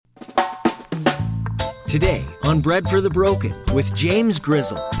Today on Bread for the Broken with James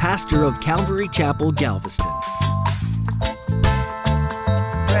Grizzle, pastor of Calvary Chapel, Galveston.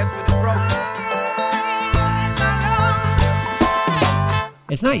 Bread for the broken.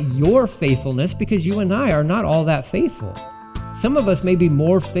 It's not your faithfulness, because you and I are not all that faithful. Some of us may be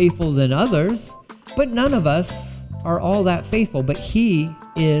more faithful than others, but none of us are all that faithful. But He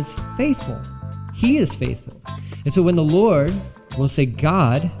is faithful. He is faithful. And so when the Lord, we'll say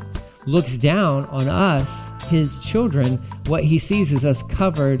God, looks down on us, His children, what He sees is us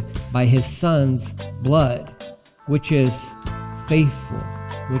covered by His Son's blood, which is faithful,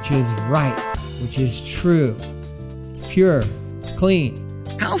 which is right, which is true. It's pure, it's clean.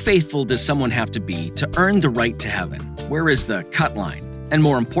 How faithful does someone have to be to earn the right to heaven? Where is the cut line? And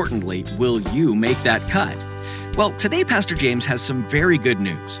more importantly, will you make that cut? Well, today Pastor James has some very good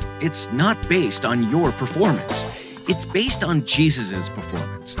news. It's not based on your performance. It's based on Jesus'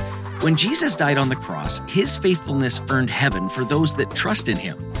 performance. When Jesus died on the cross, His faithfulness earned heaven for those that trust in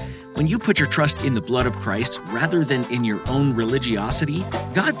Him. When you put your trust in the blood of Christ rather than in your own religiosity,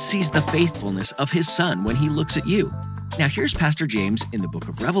 God sees the faithfulness of His Son when He looks at you. Now here's Pastor James in the book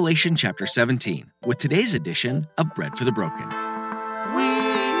of Revelation chapter 17 with today's edition of Bread for the Broken. We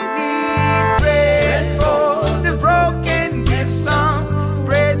need bread for the broken. Give some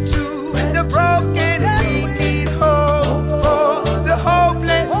bread to the broken. We need hope for the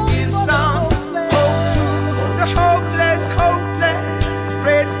hopeless. Give some hope to the hopeless.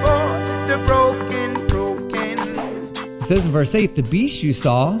 Bread for the broken. It says in verse 8, the beast you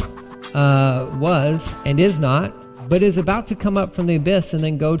saw was and is not, but is about to come up from the abyss and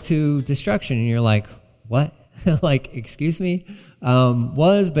then go to destruction. And you're like, what? Like, excuse me?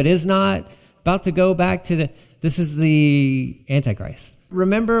 Was, but is not, about to go back to this is the Antichrist.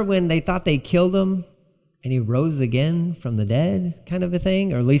 Remember when they thought they killed him and he rose again from the dead, kind of a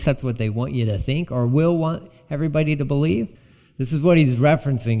thing? Or at least that's what they want you to think, or will want everybody to believe. This is what he's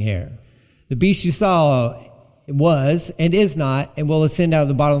referencing here. The beast you saw was and is not, and will ascend out of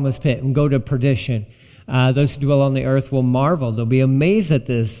the bottomless pit and go to perdition. Those who dwell on the earth will marvel. They'll be amazed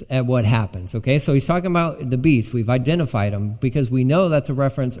at what happens. Okay, so he's talking about the beast. We've identified him because we know that's a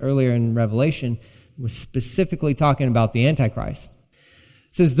reference earlier in Revelation. We're specifically talking about the Antichrist.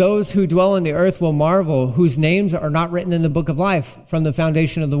 It says, those who dwell on the earth will marvel, whose names are not written in the book of life from the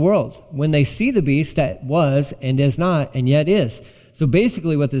foundation of the world, when they see the beast that was and is not and yet is. So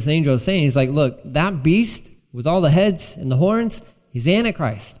basically what this angel is saying, he's like, look, that beast with all the heads and the horns, he's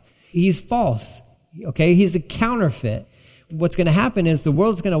Antichrist. He's false. Okay, he's a counterfeit. What's going to happen is the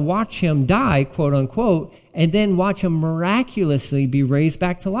world's going to watch him die, quote unquote, and then watch him miraculously be raised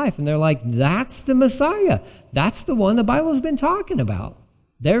back to life. And they're like, that's the Messiah. That's the one the Bible's been talking about.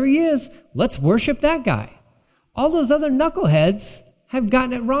 There he is. Let's worship that guy. All those other knuckleheads have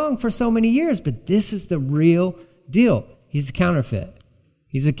gotten it wrong for so many years, but this is the real deal. He's a counterfeit.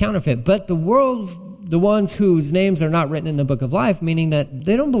 He's a counterfeit. But the world, the ones whose names are not written in the book of life, meaning that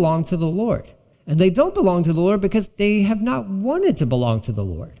they don't belong to the Lord. And they don't belong to the Lord because they have not wanted to belong to the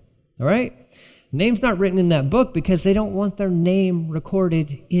Lord. All right? Name's not written in that book because they don't want their name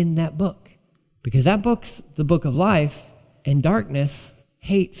recorded in that book. Because that book's the book of life, and darkness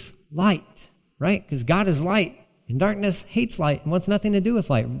hates light, right? Because God is light, and darkness hates light and wants nothing to do with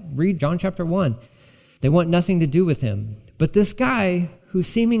light. Read John chapter 1. They want nothing to do with him. But this guy who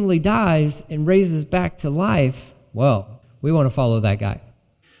seemingly dies and raises back to life, well, we want to follow that guy.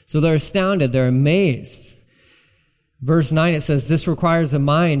 So they're astounded, they're amazed. Verse 9, it says, this requires a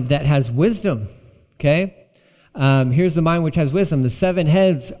mind that has wisdom, okay? Here's the mind which has wisdom. The 7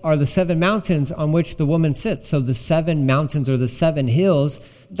 heads are the 7 mountains on which the woman sits. So the 7 mountains or the 7 hills,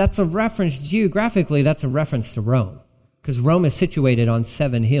 that's a reference, geographically, that's a reference to Rome. Because Rome is situated on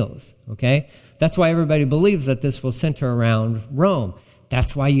 7 hills, okay? That's why everybody believes that this will center around Rome.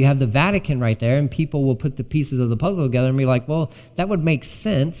 That's why you have the Vatican right there, and people will put the pieces of the puzzle together and be like, well, that would make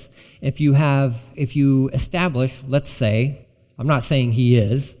sense if you establish, let's say, I'm not saying he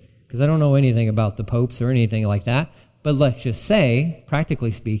is, because I don't know anything about the popes or anything like that, but let's just say,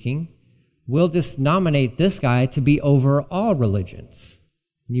 practically speaking, we'll just nominate this guy to be over all religions.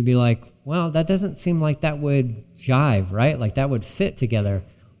 And you'd be like, well, that doesn't seem like that would jive, right? Like that would fit together.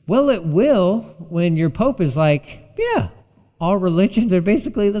 Well, it will when your pope is like, yeah, all religions are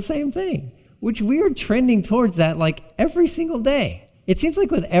basically the same thing, which we are trending towards that like every single day. It seems like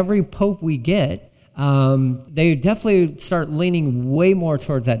with every pope we get, they definitely start leaning way more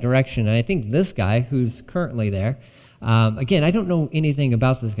towards that direction. And I think this guy who's currently there, again, I don't know anything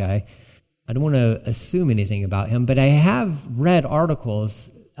about this guy. I don't want to assume anything about him, but I have read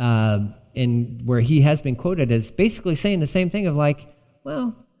articles in where he has been quoted as basically saying the same thing of like,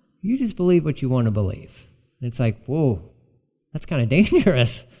 well, You just believe what you want to believe. And it's like, whoa, that's kind of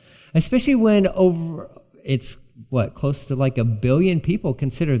dangerous. Especially when close to like 1 billion people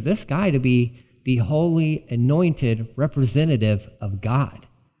consider this guy to be the holy, anointed representative of God.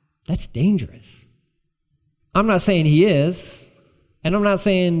 That's dangerous. I'm not saying he is, and I'm not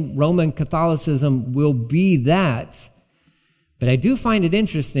saying Roman Catholicism will be that, but I do find it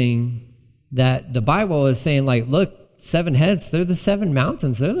interesting that the Bible is saying, like, look, 7 heads, they're the 7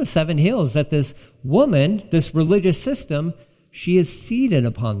 mountains, they're the 7 hills, that this woman, this religious system, she is seated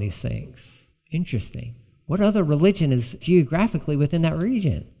upon these things. Interesting. What other religion is geographically within that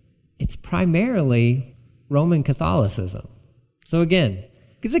region? It's primarily Roman Catholicism. So again,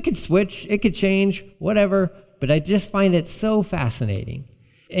 because it could switch, it could change, whatever, but I just find it so fascinating.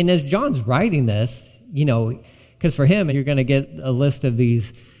 And as John's writing this, because for him, you're going to get a list of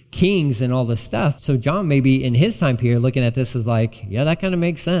these kings and all this stuff. So John maybe in his time period looking at this is like, yeah, that kind of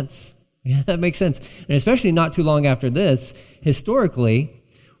makes sense. Yeah, that makes sense. And especially not too long after this, historically,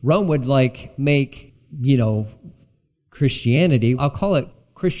 Rome would make, Christianity, I'll call it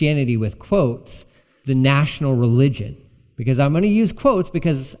Christianity with quotes, the national religion. Because I'm going to use quotes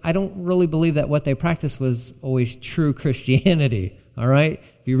because I don't really believe that what they practiced was always true Christianity. All right?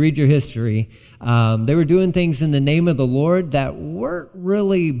 If you read your history, they were doing things in the name of the Lord that weren't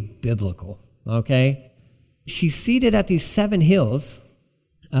really biblical. Okay? She's seated at these 7 hills,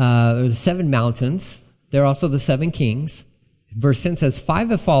 7 mountains. They're also the 7 kings. Verse 10 says, 5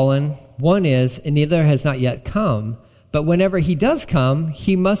 have fallen, 1 is, and the other has not yet come. But whenever he does come,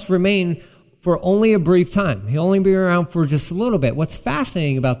 he must remain for only a brief time. He'll only be around for just a little bit. What's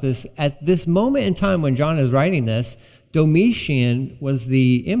fascinating about this, at this moment in time when John is writing this, Domitian was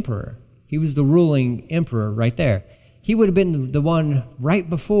the emperor. He was the ruling emperor right there. He would have been the one right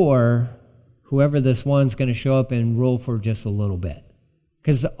before whoever this one's going to show up and rule for just a little bit.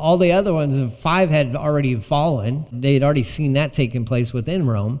 Because all the other ones, 5 had already fallen. They had already seen that taking place within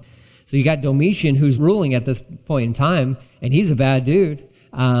Rome. So you got Domitian, who's ruling at this point in time, and he's a bad dude.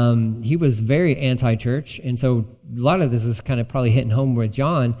 He was very anti-church, and so a lot of this is kind of probably hitting home with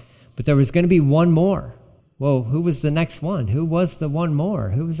John. But there was going to be one more. Well, who was the next one? Who was the one more?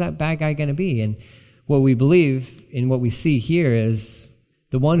 Who was that bad guy going to be? And what we believe and what we see here is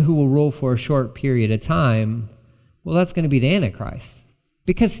the one who will rule for a short period of time, well, that's going to be the Antichrist.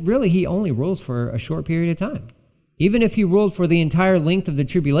 Because really, he only rules for a short period of time. Even if he ruled for the entire length of the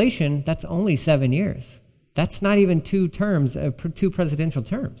tribulation, that's only 7 years. That's not even 2 presidential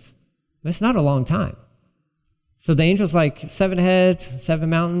terms. That's not a long time. So the angel's like 7 heads, 7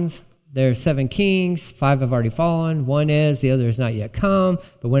 mountains. There are 7 kings. 5 have already fallen. 1 is, the other has not yet come.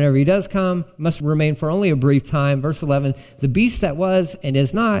 But whenever he does come, he must remain for only a brief time. Verse 11, the beast that was and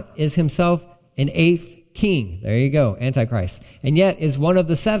is not is himself an 8th king. There you go, Antichrist. And yet is one of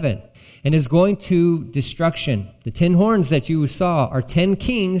the 7 and is going to destruction. The 10 horns that you saw are 10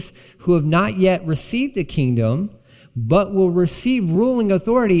 kings who have not yet received a kingdom, but will receive ruling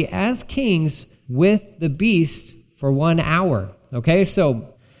authority as kings with the beast for 1 hour. Okay,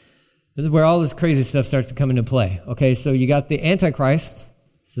 so this is where all this crazy stuff starts to come into play. Okay, so you got the Antichrist.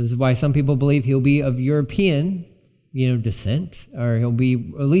 This is why some people believe he'll be of European, descent, or he'll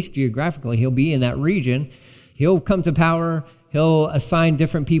be, at least geographically, he'll be in that region. He'll come to power. He'll assign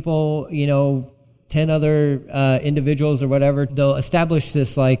different people, 10 other individuals or whatever. They'll establish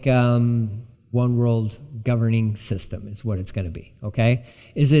this one world governing system is what it's going to be, okay?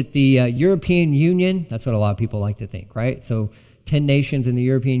 Is it the European Union? That's what a lot of people like to think, right? So 10 nations in the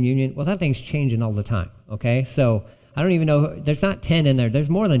European Union. Well, that thing's changing all the time, okay? So I don't even know. There's not 10 in there. There's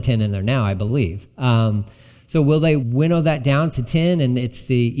more than 10 in there now, I believe. So will they winnow that down to 10 and it's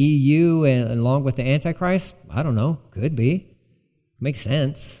the EU and along with the Antichrist? I don't know. Could be. Makes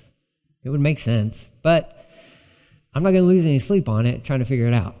sense. It would make sense. But I'm not going to lose any sleep on it trying to figure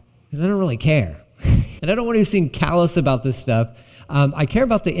it out because I don't really care. And I don't want to seem callous about this stuff. I care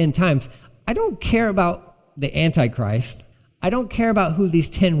about the end times. I don't care about the Antichrist. I don't care about who these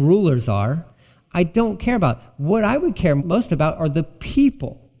 10 rulers are. I don't care about. What I would care most about are the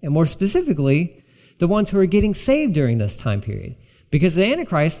people, and more specifically, the ones who are getting saved during this time period. Because the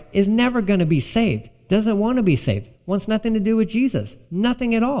Antichrist is never going to be saved, doesn't want to be saved, wants nothing to do with Jesus.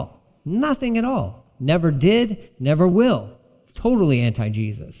 Nothing at all. Nothing at all. Never did, never will. Totally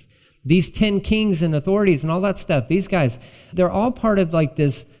anti-Jesus. These 10 kings and authorities and all that stuff, these guys, they're all part of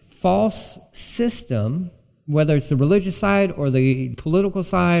this false system, whether it's the religious side or the political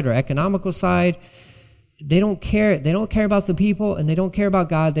side or economical side. They don't care. They don't care about the people, and they don't care about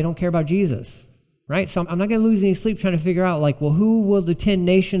God. They don't care about Jesus. Right? So I'm not going to lose any sleep trying to figure out, who will the 10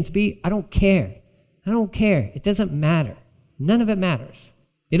 nations be? I don't care. I don't care. It doesn't matter. None of it matters.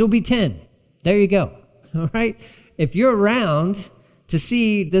 It'll be 10. There you go. All right. If you're around to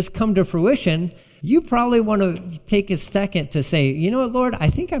see this come to fruition, you probably want to take a second to say, you know what, Lord, I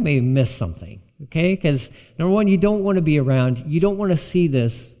think I may have missed something. Okay. Because number one, you don't want to be around. You don't want to see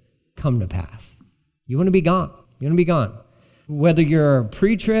this come to pass. You want to be gone. You want to be gone. Whether you're a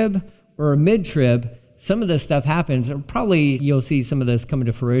pre-trib or a mid-trib, some of this stuff happens. Probably you'll see some of this coming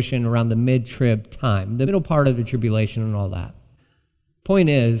to fruition around the mid-trib time, the middle part of the tribulation and all that. Point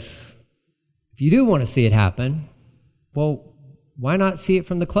is, if you do want to see it happen, well, why not see it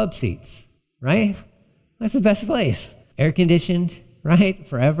from the club seats, right? That's the best place. Air conditioned, right?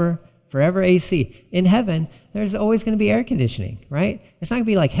 Forever AC. In heaven, there's always going to be air conditioning, right? It's not going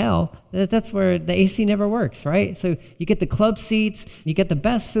to be like hell. That's where the AC never works, right? So you get the club seats, you get the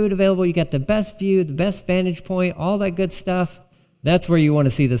best food available, you get the best view, the best vantage point, all that good stuff. That's where you want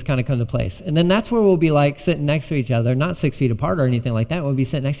to see this kind of come to place. And then that's where we'll be like sitting next to each other, not 6 feet apart or anything like that. We'll be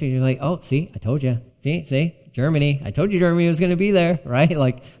sitting next to each other like, oh, see, I told you. See, Germany. I told you Germany was going to be there, right?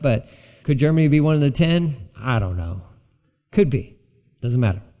 But could Germany be one of the 10? I don't know. Could be. Doesn't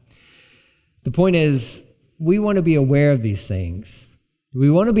matter. The point is, we want to be aware of these things. We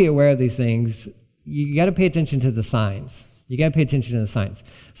want to be aware of these things. You got to pay attention to the signs. You got to pay attention to the signs.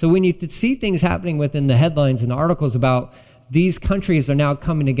 So when you see things happening within the headlines and the articles about these countries are now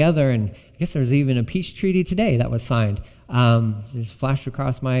coming together, and I guess there's even a peace treaty today that was signed. Just flashed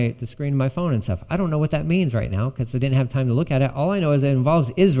across the screen of my phone and stuff. I don't know what that means right now because I didn't have time to look at it. All I know is it involves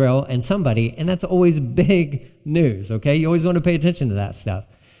Israel and somebody, and that's always big news, okay? You always want to pay attention to that stuff.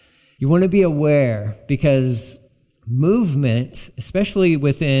 You want to be aware because movement, especially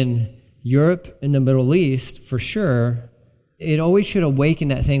within Europe and the Middle East, for sure, it always should awaken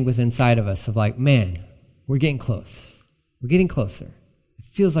that thing within inside of us of like, man, we're getting close. We're getting closer. It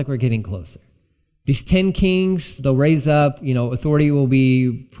feels like we're getting closer. These 10 kings, they'll raise up, authority will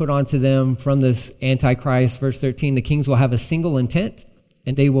be put onto them from this Antichrist. Verse 13, the kings will have a single intent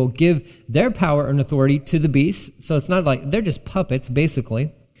and they will give their power and authority to the beast. So it's not like they're just puppets,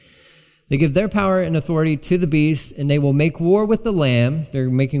 basically. They give their power and authority to the beast, and they will make war with the Lamb. They're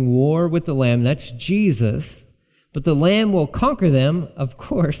making war with the Lamb. That's Jesus. But the Lamb will conquer them, of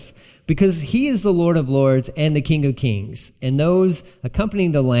course, because he is the Lord of Lords and the King of Kings. And those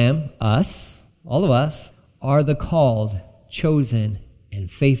accompanying the Lamb, us, all of us, are the called, chosen, and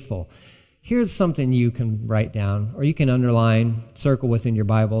faithful. Here's something you can write down, or you can underline, circle within your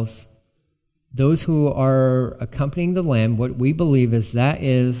Bibles. Those who are accompanying the Lamb, what we believe is that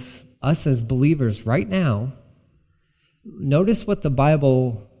is us as believers right now. Notice what the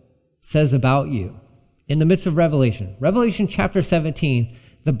Bible says about you. In the midst of Revelation chapter 17,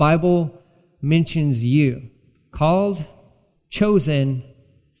 the Bible mentions you. Called, chosen,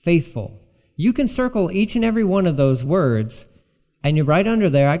 faithful. You can circle each and every one of those words, and you're right under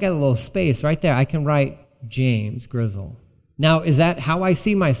there. I got a little space right there. I can write James Grizzle. Now, is that how I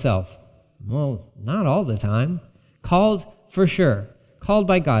see myself? Well, not all the time. Called for sure. Called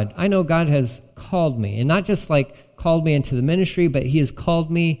by God. I know God has called me, and not just like called me into the ministry, but he has called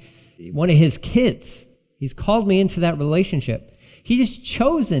me one of his kids. He's called me into that relationship. He just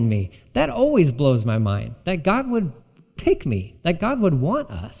chosen me. That always blows my mind, that God would pick me, that God would want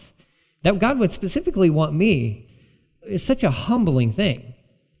us, that God would specifically want me. It's such a humbling thing.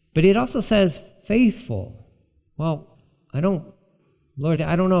 But it also says faithful. Well, Lord,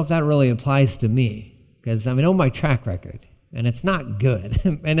 I don't know if that really applies to me, because I know my track record. And it's not good.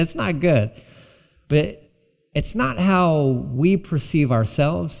 And it's not good. But it's not how we perceive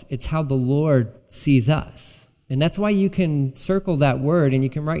ourselves. It's how the Lord sees us. And that's why you can circle that word and you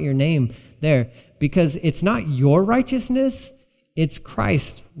can write your name there. Because it's not your righteousness. It's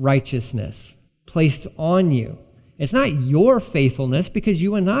Christ's righteousness placed on you. It's not your faithfulness, because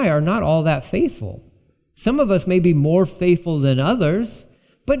you and I are not all that faithful. Some of us may be more faithful than others,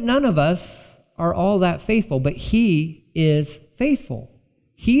 but none of us are all that faithful. But he is faithful.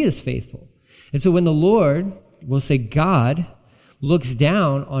 He is faithful. And so when the Lord, we'll say God, looks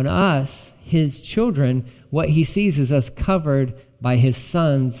down on us, his children, what he sees is us covered by his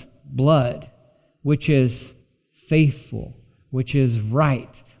son's blood, which is faithful, which is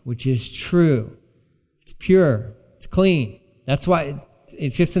right, which is true. It's pure. It's clean. That's why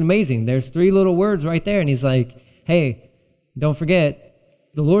it's just amazing. There's 3 little words right there. And he's like, hey, don't forget,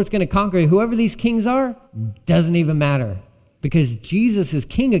 the Lord's going to conquer whoever these kings are. Doesn't even matter, because Jesus is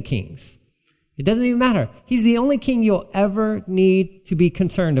King of Kings. It doesn't even matter. He's the only king you'll ever need to be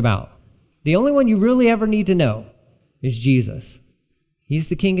concerned about. The only one you really ever need to know is Jesus. He's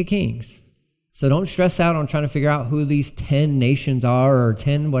the King of Kings. So don't stress out on trying to figure out who these 10 nations are or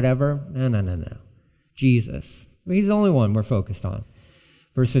 10 whatever. No. Jesus. He's the only one we're focused on.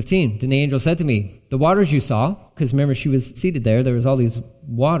 Verse 15, then the angel said to me, the waters you saw, because remember she was seated there was all these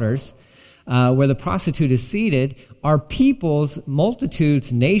waters, where the prostitute is seated, are peoples,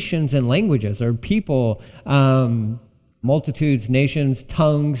 multitudes, nations, and languages, or people, multitudes, nations,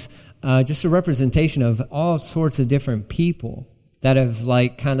 tongues, just a representation of all sorts of different people that have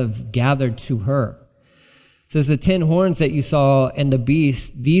kind of gathered to her. It says the 10 horns that you saw and the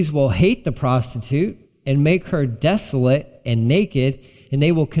beast, these will hate the prostitute and make her desolate and naked, and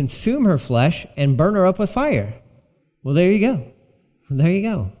they will consume her flesh and burn her up with fire. Well, there you go. There you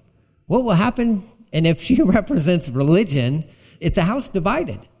go. What will happen? And if she represents religion, it's a house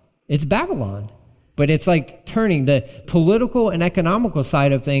divided. It's Babylon. But it's like turning the political and economical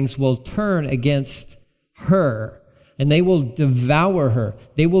side of things will turn against her, and they will devour her.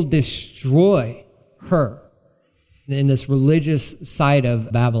 They will destroy her. In this religious side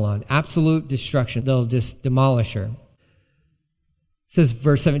of Babylon, absolute destruction. They'll just demolish her. It says,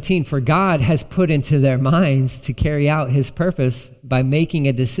 verse 17, for God has put into their minds to carry out his purpose by making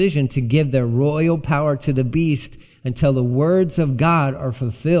a decision to give their royal power to the beast until the words of God are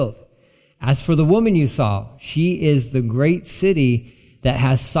fulfilled. As for the woman you saw, she is the great city that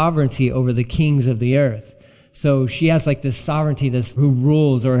has sovereignty over the kings of the earth. So she has this sovereignty, this who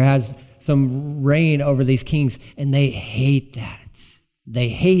rules or has some reign over these kings, and they hate that. They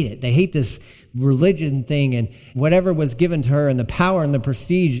hate it. They hate this religion thing and whatever was given to her and the power and the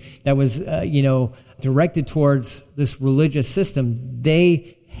prestige that was, directed towards this religious system.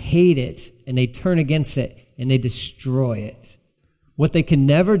 They hate it, and they turn against it, and they destroy it. What they can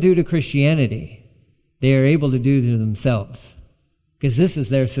never do to Christianity, they are able to do to themselves, because this is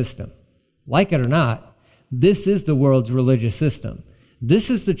their system. Like it or not, this is the world's religious system. This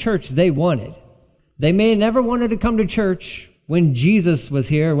is the church they wanted. They may have never wanted to come to church when Jesus was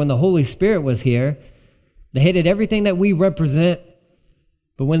here, when the Holy Spirit was here. They hated everything that we represent.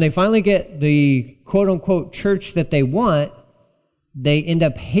 But when they finally get the quote-unquote church that they want, they end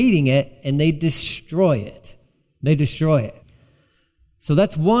up hating it, and they destroy it. They destroy it. So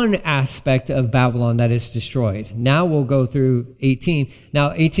that's one aspect of Babylon that is destroyed. Now we'll go through 18.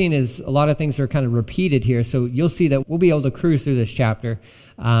 Now 18 is a lot of things are kind of repeated here. So you'll see that we'll be able to cruise through this chapter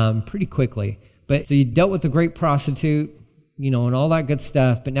pretty quickly. But so you dealt with the great prostitute, and all that good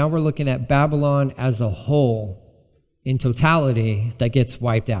stuff. But now we're looking at Babylon as a whole, in totality, that gets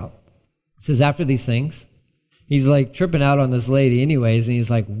wiped out. It says after these things, he's tripping out on this lady anyways, and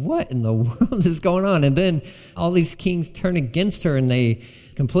he's like, what in the world is going on? And then all these kings turn against her, and they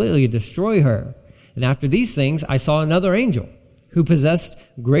completely destroy her. And after these things, I saw another angel who possessed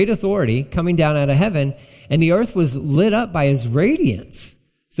great authority coming down out of heaven, and the earth was lit up by his radiance.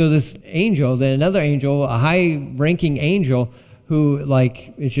 So this angel, then another angel, a high-ranking angel who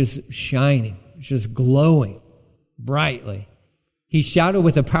is just shining, it's just glowing brightly. He shouted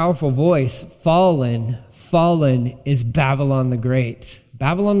with a powerful voice, fallen, fallen is Babylon the Great.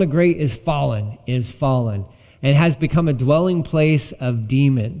 Babylon the Great is fallen, and has become a dwelling place of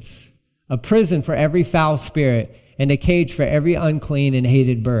demons, a prison for every foul spirit, and a cage for every unclean and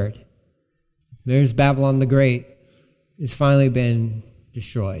hated bird. There's Babylon the Great. It's finally been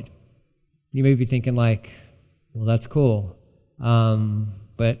destroyed. You may be thinking well, that's cool.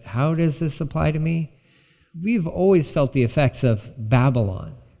 But how does this apply to me? We've always felt the effects of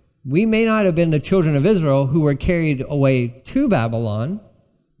Babylon. We may not have been the children of Israel who were carried away to Babylon,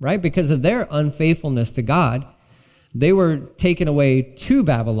 right? Because of their unfaithfulness to God. They were taken away to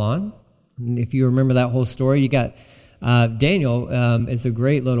Babylon. And if you remember that whole story, you got Daniel is a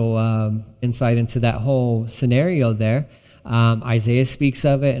great little insight into that whole scenario there. Isaiah speaks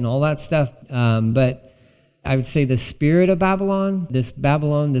of it and all that stuff. But I would say the spirit of Babylon,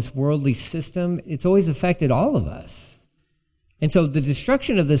 this worldly system, it's always affected all of us. And so the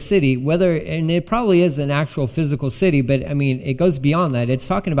destruction of the city, and it probably is an actual physical city, but it goes beyond that. It's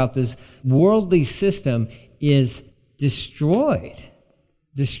talking about this worldly system is destroyed.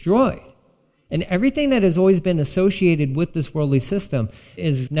 And everything that has always been associated with this worldly system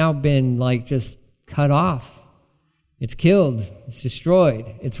has now been just cut off. It's killed. It's destroyed.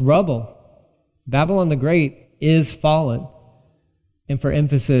 It's rubble. Babylon the Great is fallen. And for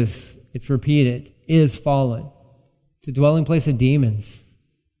emphasis, it's repeated, is fallen. It's a dwelling place of demons.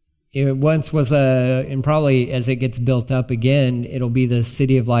 It once was and probably as it gets built up again, it'll be the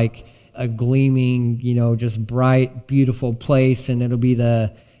city of a gleaming, just bright, beautiful place. And it'll be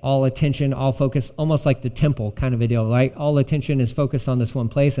the all attention, all focus, almost like the temple kind of a deal, right? All attention is focused on this one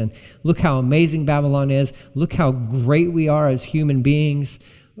place. And look how amazing Babylon is. Look how great we are as human beings.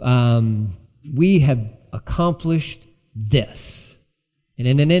 We have accomplished this. And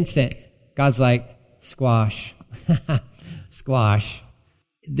in an instant, God's like, squash, squash.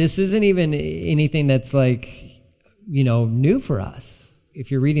 This isn't even anything that's new for us. If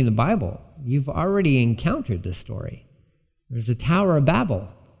you're reading the Bible, you've already encountered this story. There's the Tower of Babel,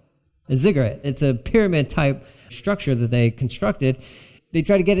 a ziggurat. It's a pyramid type structure that they constructed. They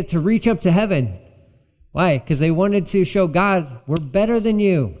tried to get it to reach up to heaven. Why? Because they wanted to show God, we're better than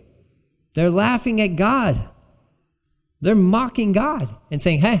you. They're laughing at God. They're mocking God and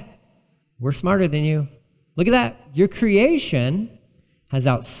saying, hey, we're smarter than you. Look at that. Your creation has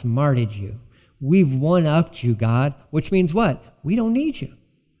outsmarted you. We've one-upped you, God, which means what? We don't need you.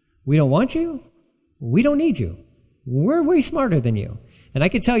 We don't want you. We don't need you. We're way smarter than you. And I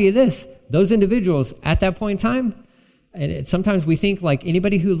can tell you this, those individuals at that point in time, and sometimes we think like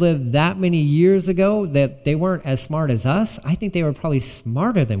anybody who lived that many years ago that they weren't as smart as us. I think they were probably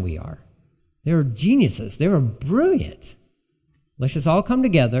smarter than we are. They were geniuses. They were brilliant. Let's just all come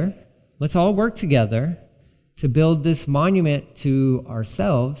together. Let's all work together to build this monument to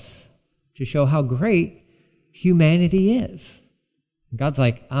ourselves to show how great humanity is. And God's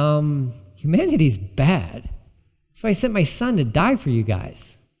like, humanity's bad. That's why I sent my son to die for you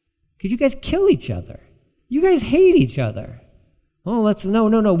guys. Because you guys kill each other. You guys hate each other. Oh,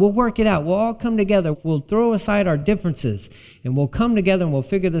 no. We'll work it out. We'll all come together. We'll throw aside our differences and we'll come together and we'll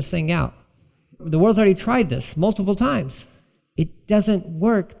figure this thing out. The world's already tried this multiple times. It doesn't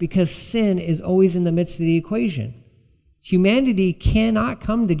work because sin is always in the midst of the equation. Humanity cannot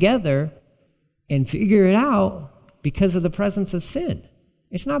come together and figure it out because of the presence of sin.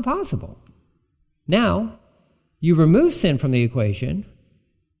 It's not possible. Now, you remove sin from the equation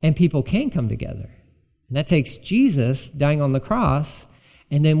and people can come together. And that takes Jesus dying on the cross,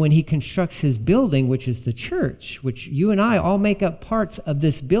 and then when he constructs his building, which is the church, which you and I all make up parts of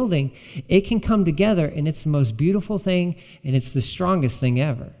this building, it can come together, and it's the most beautiful thing, and it's the strongest thing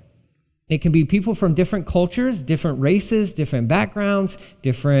ever. It can be people from different cultures, different races, different backgrounds,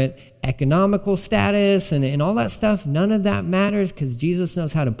 different economical status, and all that stuff. None of that matters because Jesus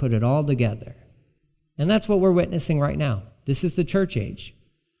knows how to put it all together. And that's what we're witnessing right now. This is the church age.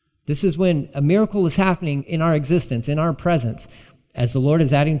 This is when a miracle is happening in our existence, in our presence. As the Lord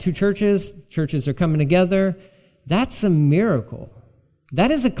is adding to churches are coming together. That's a miracle.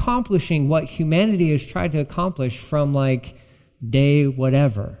 That is accomplishing what humanity has tried to accomplish from day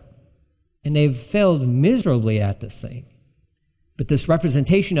whatever. And they've failed miserably at this thing. But this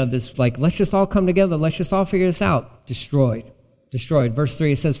representation of this, let's just all come together, let's just all figure this out, destroyed. Verse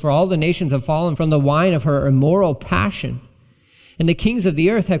 3, it says, for all the nations have fallen from the wine of her immoral passion. And the kings of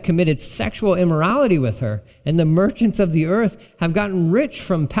the earth have committed sexual immorality with her. And the merchants of the earth have gotten rich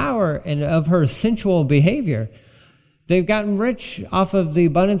from power and of her sensual behavior. They've gotten rich off of the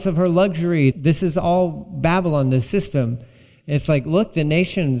abundance of her luxury. This is all Babylon, this system. It's look, the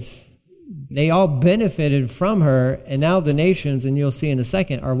nations, they all benefited from her. And now the nations, and you'll see in a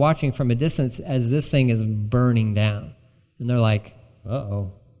second, are watching from a distance as this thing is burning down. And they're like,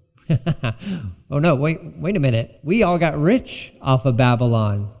 uh-oh. Oh no, wait a minute. We all got rich off of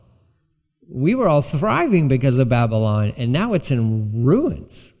Babylon. We were all thriving because of Babylon, and now it's in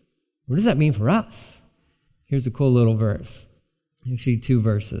ruins. What does that mean for us? Here's a cool little verse. Actually, 2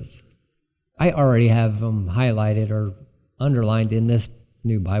 verses. I already have them highlighted or underlined in this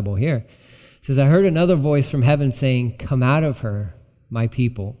new Bible here. It says, I heard another voice from heaven saying, come out of her, my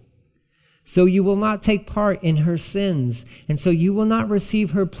people. So you will not take part in her sins, and so you will not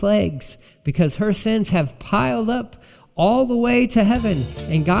receive her plagues, because her sins have piled up all the way to heaven,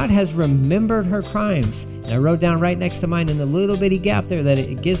 and God has remembered her crimes. And I wrote down right next to mine in the little bitty gap there that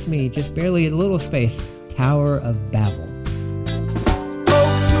it gives me just barely a little space, Tower of Babel.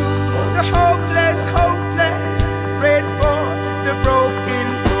 The hopeless, bread for the broken.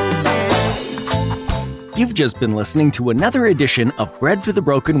 You've just been listening to another edition of Bread for the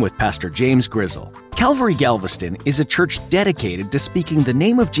Broken with Pastor James Grizzle. Calvary Galveston is a church dedicated to speaking the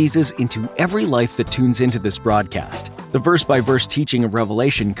name of Jesus into every life that tunes into this broadcast. The verse-by-verse teaching of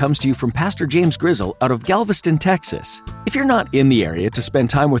Revelation comes to you from Pastor James Grizzle out of Galveston, Texas. If you're not in the area to spend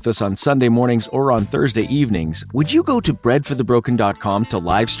time with us on Sunday mornings or on Thursday evenings, would you go to breadforthebroken.com to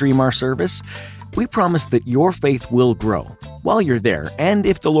live stream our service? We promise that your faith will grow. While you're there, and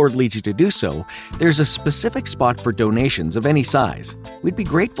if the Lord leads you to do so, there's a specific spot for donations of any size. We'd be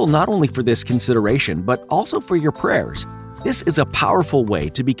grateful not only for this consideration, but also for your prayers. This is a powerful way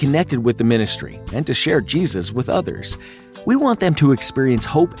to be connected with the ministry and to share Jesus with others. We want them to experience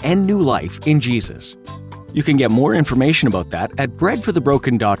hope and new life in Jesus. You can get more information about that at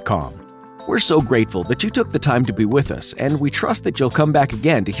breadforthebroken.com. We're so grateful that you took the time to be with us, and we trust that you'll come back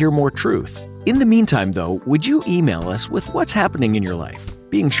again to hear more truth. In the meantime, though, would you email us with what's happening in your life,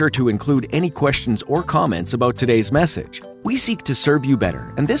 being sure to include any questions or comments about today's message? We seek to serve you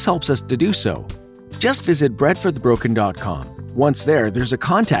better, and this helps us to do so. Just visit breadforthebroken.com. Once there, there's a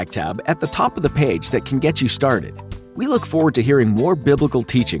contact tab at the top of the page that can get you started. We look forward to hearing more biblical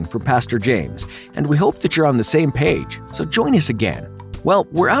teaching from Pastor James, and we hope that you're on the same page, so join us again. Well,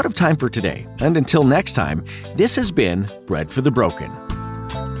 we're out of time for today, and until next time, this has been Bread for the Broken.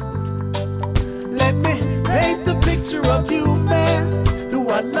 Let me paint the picture of humanity.